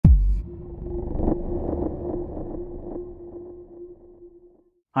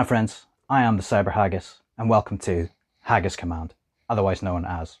Hi friends, I am the Cyber Haggis and welcome to Haggis Command, otherwise known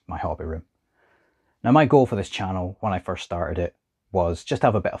as my hobby room. Now my goal for this channel when I first started it was just to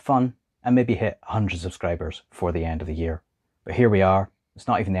have a bit of fun and maybe hit 100 subscribers before the end of the year. But here we are, it's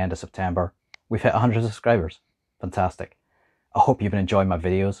not even the end of September, we've hit 100 subscribers. Fantastic. I hope you've been enjoying my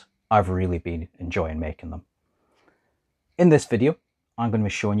videos. I've really been enjoying making them. In this video, I'm going to be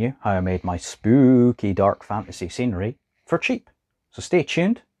showing you how I made my spooky dark fantasy scenery for cheap. So stay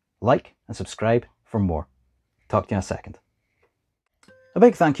tuned, like and subscribe for more. Talk to you in a second. A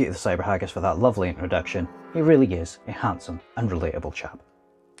big thank you to the Cyber Haggis for that lovely introduction. He really is a handsome and relatable chap.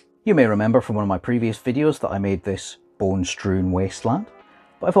 You may remember from one of my previous videos that I made this bone-strewn wasteland,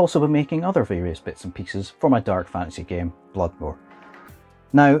 but I've also been making other various bits and pieces for my dark fantasy game, Bloodmoor.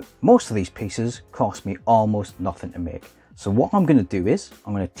 Now, most of these pieces cost me almost nothing to make, so what I'm going to do is,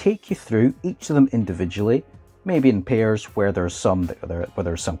 I'm going to take you through each of them individually, maybe in pairs where there's some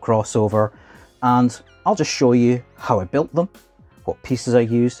crossover, and I'll just show you how I built them, what pieces I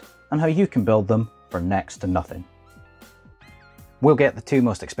used, and how you can build them for next to nothing. We'll get the two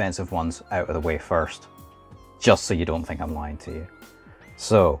most expensive ones out of the way first, just so you don't think I'm lying to you.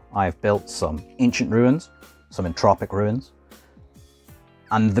 So I've built some ancient ruins, some entropic ruins,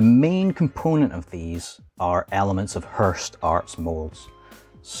 and the main component of these are elements of Hearst Arts molds.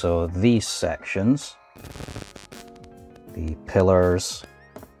 So these sections, the pillars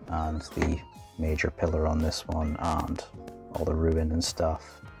and the major pillar on this one and all the ruin and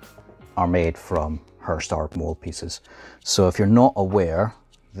stuff are made from Hearst Art mold pieces. So if you're not aware,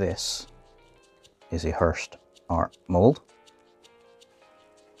 this is a Hearst Art mold.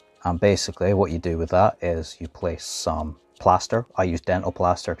 And basically what you do with that is you place some plaster. I use dental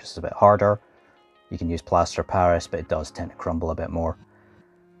plaster because it's a bit harder. You can use plaster Paris, but it does tend to crumble a bit more.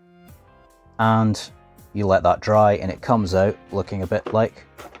 And you let that dry and it comes out looking a bit like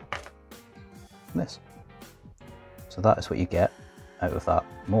this. So that is what you get out of that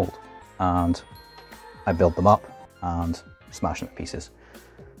mold. And I build them up and smash them to pieces.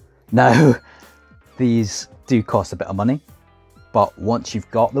 Now, these do cost a bit of money, but once you've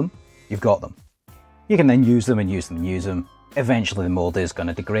got them, you've got them. You can then use them and use them and use them. Eventually the mold is going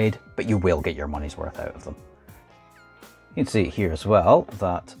to degrade, but you will get your money's worth out of them. You can see here as well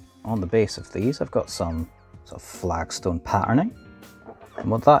that on the base of these I've got some sort of flagstone patterning, and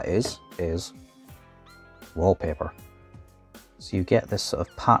what that is wallpaper. So you get this sort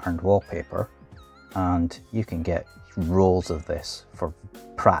of patterned wallpaper and you can get rolls of this for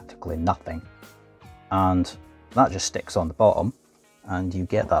practically nothing, and that just sticks on the bottom and you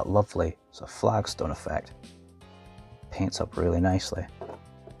get that lovely sort of flagstone effect. Paints up really nicely.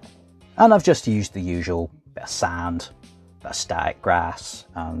 And I've just used the usual bit of sand, bit of static grass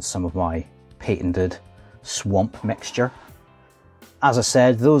and some of my patented swamp mixture. As I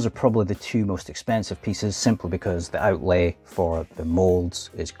said, those are probably the two most expensive pieces simply because the outlay for the molds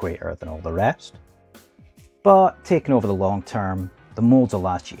is greater than all the rest. But taken over the long term, the molds will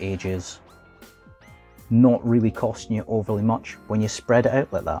last you ages, not really costing you overly much when you spread it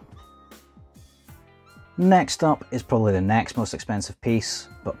out like that. Next up is probably the next most expensive piece,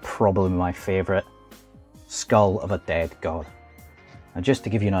 but probably my favourite, Skull of a Dead God. Now just to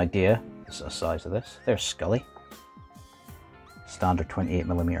give you an idea, the sort of size of this, there's Scully. Standard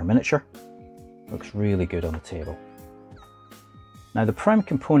 28mm miniature. Looks really good on the table. Now the prime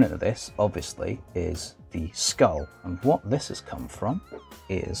component of this, obviously, is the skull, and what this has come from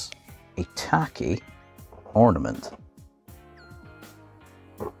is a tacky ornament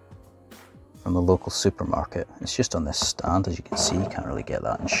from the local supermarket. It's just on this stand, as you can see. You can't really get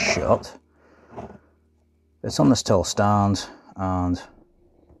that in shot. It's on this tall stand, and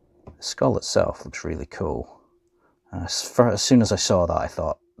the skull itself looks really cool. As soon as I saw that, I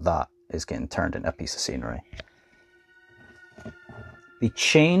thought that is getting turned into a piece of scenery. The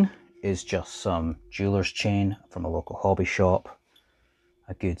chain is just some jeweller's chain from a local hobby shop.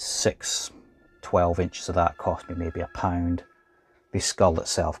 A good 12 inches of that cost me maybe £1. The skull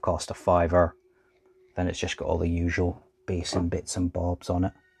itself cost a £5. Then it's just got all the usual base and bits and bobs on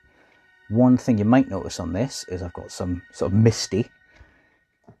it. One thing you might notice on this is I've got some sort of misty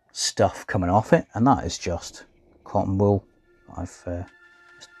stuff coming off it, and that is just cotton wool I've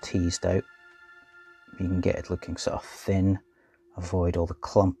just teased out. You can get it looking sort of thin, avoid all the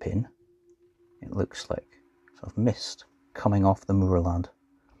clumping. It looks like sort of mist coming off the moorland.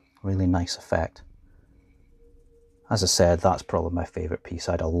 Really nice effect. As I said, that's probably my favourite piece.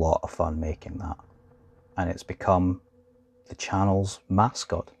 I had a lot of fun making that, and it's become the channel's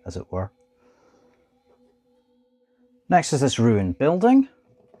mascot, as it were. Next is this ruined building.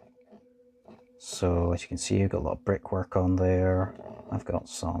 So as you can see, I've got a lot of brickwork on there. I've got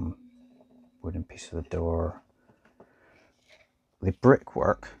some wooden piece of the door. The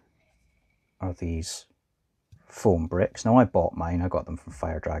brickwork are these foam bricks. Now I bought mine, I got them from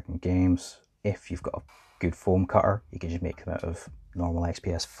Fire Dragon Games. If you've got a good foam cutter, you can just make them out of normal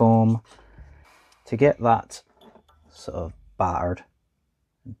XPS foam. To get that sort of battered,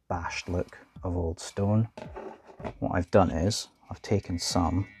 bashed look of old stone, what I've done is I've taken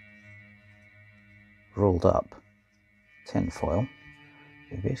some rolled up tin foil.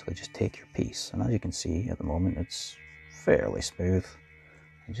 You basically just take your piece, and as you can see at the moment it's fairly smooth,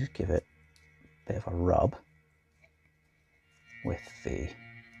 and just give it a bit of a rub with the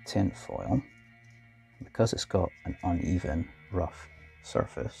tin foil. Because it's got an uneven, rough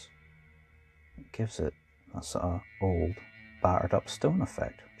surface, it gives it a sort of old, battered up stone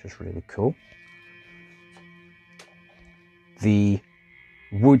effect, which is really cool. The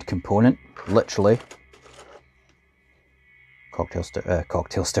wood component, literally, coffee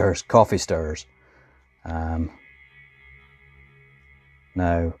stirrers.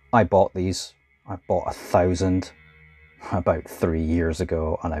 Now, I bought these. I bought 1,000 about 3 years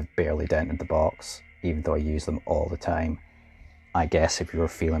ago, and I've barely dented the box, even though I use them all the time. I guess if you were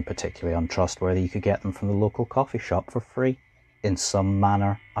feeling particularly untrustworthy, you could get them from the local coffee shop for free in some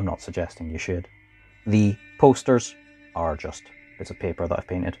manner. I'm not suggesting you should. The posters are just bits of paper that I've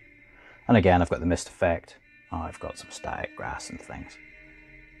painted. And again, I've got the mist effect. I've got some static grass and things.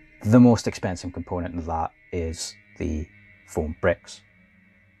 The most expensive component of that is the foam bricks,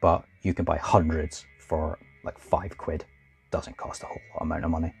 but you can buy hundreds for like £5. Doesn't cost a whole lot amount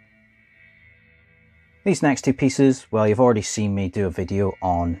of money. These next two pieces, well, you've already seen me do a video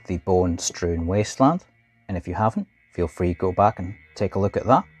on the Bone Strewn Wasteland, and if you haven't, feel free to go back and take a look at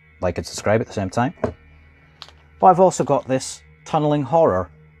that, like and subscribe at the same time. But I've also got this tunneling horror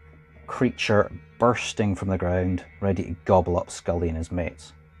creature bursting from the ground, ready to gobble up Scully and his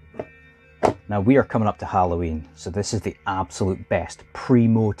mates. Now we are coming up to Halloween, so this is the absolute best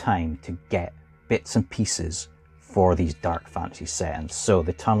primo time to get bits and pieces for these dark fantasy settings. So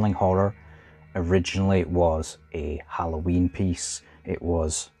the tunneling horror originally was a Halloween piece. It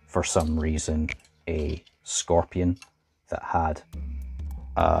was, for some reason, a scorpion that had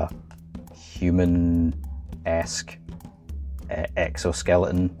a human-esque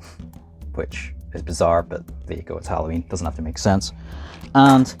exoskeleton, which is bizarre, but there you go, it's Halloween, doesn't have to make sense.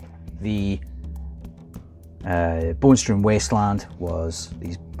 And the Bone Strewn Wasteland was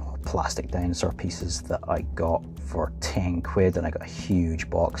these plastic dinosaur pieces that I got for £10, and I got a huge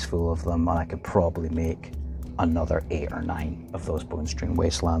box full of them, and I could probably make another 8 or 9 of those Bone Strewn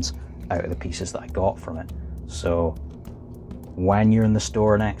Wastelands out of the pieces that I got from it. So when you're in the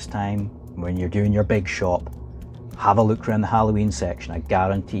store next time, when you're doing your big shop, have a look around the Halloween section. I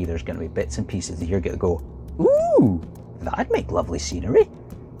guarantee there's going to be bits and pieces that you're going to go, ooh, that'd make lovely scenery.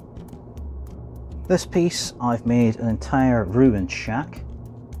 This piece, I've made an entire ruined shack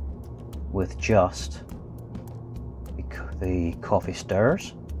with just the coffee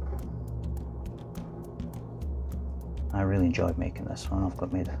stirrers. I really enjoyed making this one. I've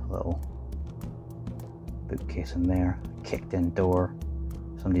got made a little bookcase in there, kicked in door.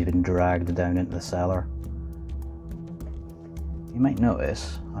 Somebody's been dragged down into the cellar. You might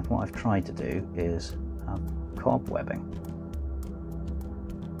notice what I've tried to do is have cobwebbing.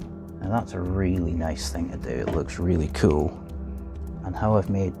 Now that's a really nice thing to do. It looks really cool. And how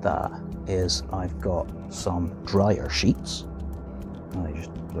I've made that is I've got some dryer sheets, and they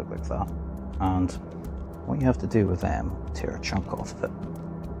just look like that, and what you have to do with them, tear a chunk off of it.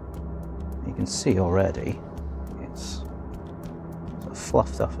 You can see already it's sort of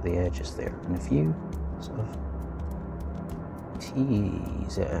fluffed off at the edges there, and if you sort of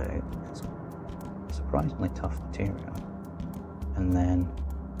tease it out, it's a surprisingly tough material, and then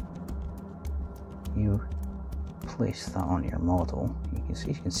you place that on your model. You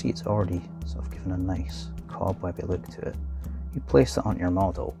can see it's already sort of given a nice cobwebby look to it. You place that on your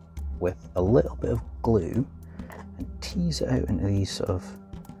model with a little bit of glue and tease it out into these sort of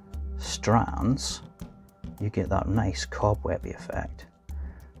strands. You get that nice cobwebby effect.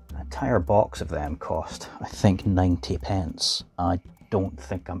 An entire box of them cost, I think, 90p. I don't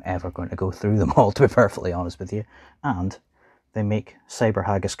think I'm ever going to go through them all, to be perfectly honest with you. And they make Cyber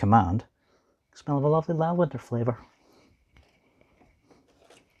Haggis Command smell of a lovely lavender flavour.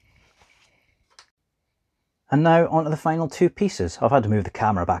 And now onto the final two pieces. I've had to move the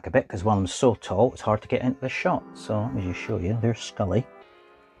camera back a bit because one of them's so tall it's hard to get into the shot. So let me just show you. There's Scully.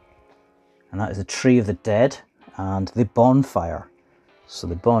 And that is the Tree of the Dead and the bonfire. So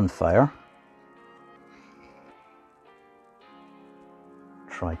the bonfire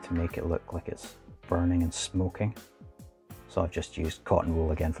tried to make it look like it's burning and smoking. So I've just used cotton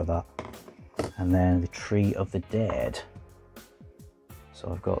wool again for that. And then the Tree of the Dead.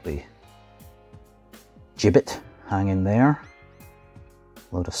 So I've got the gibbet hanging there.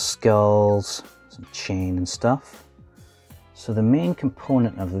 A load of skulls, some chain and stuff. So the main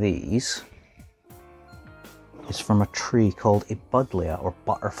component of these is from a tree called a buddleia or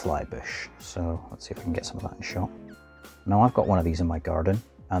butterfly bush. So let's see if we can get some of that in shot. Now I've got one of these in my garden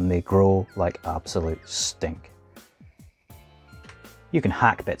and they grow like absolute stink. You can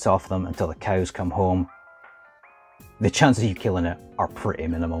hack bits off them until the cows come home. The chances of you killing it are pretty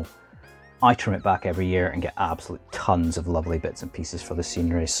minimal. I trim it back every year and get absolute tons of lovely bits and pieces for the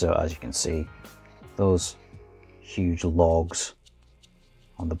scenery. So as you can see, those huge logs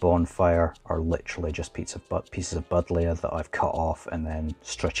on the bonfire are literally just pieces of buddleia that I've cut off and then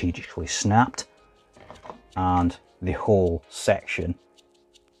strategically snapped. And the whole section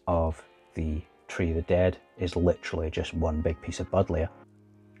of the Tree of the Dead is literally just one big piece of buddleia.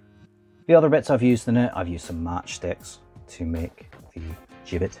 The other bits I've used in it, I've used some matchsticks to make the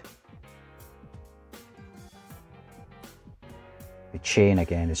gibbet. The chain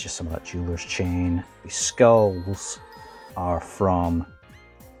again is just some of that jeweler's chain. The skulls are from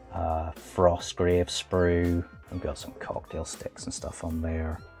Frostgrave sprue. I've got some cocktail sticks and stuff on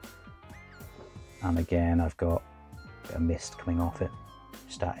there. And again, I've got a bit of mist coming off it,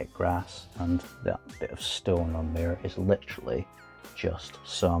 static grass, and that bit of stone on there is literally just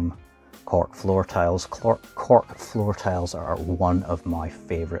some cork floor tiles. Cork floor tiles are one of my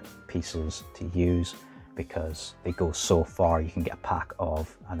favourite pieces to use because they go so far. You can get a pack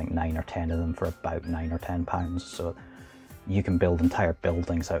of, I think, 9 or 10 of them for about £9 or £10. So you can build entire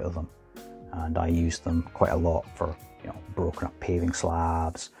buildings out of them. And I use them quite a lot for, you know, broken up paving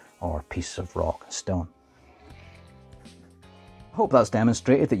slabs or pieces of rock and stone. I hope that's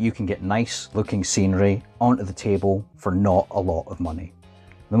demonstrated that you can get nice looking scenery onto the table for not a lot of money.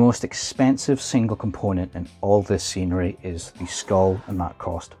 The most expensive single component in all this scenery is the skull, and that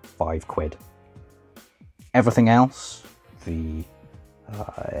cost £5. Everything else, the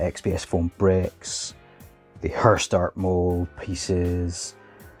XPS foam bricks, the Hearst art mold pieces,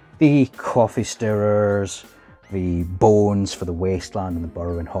 the coffee stirrers, the bones for the wasteland and the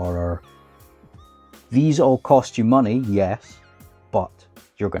burrowing horror. These all cost you money, yes, but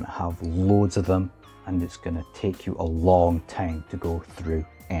you're going to have loads of them and it's going to take you a long time to go through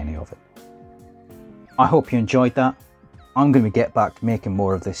any of it. I hope you enjoyed that. I'm going to get back to making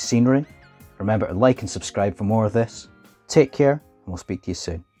more of this scenery. Remember to like and subscribe for more of this. Take care and we'll speak to you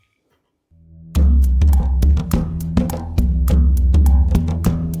soon.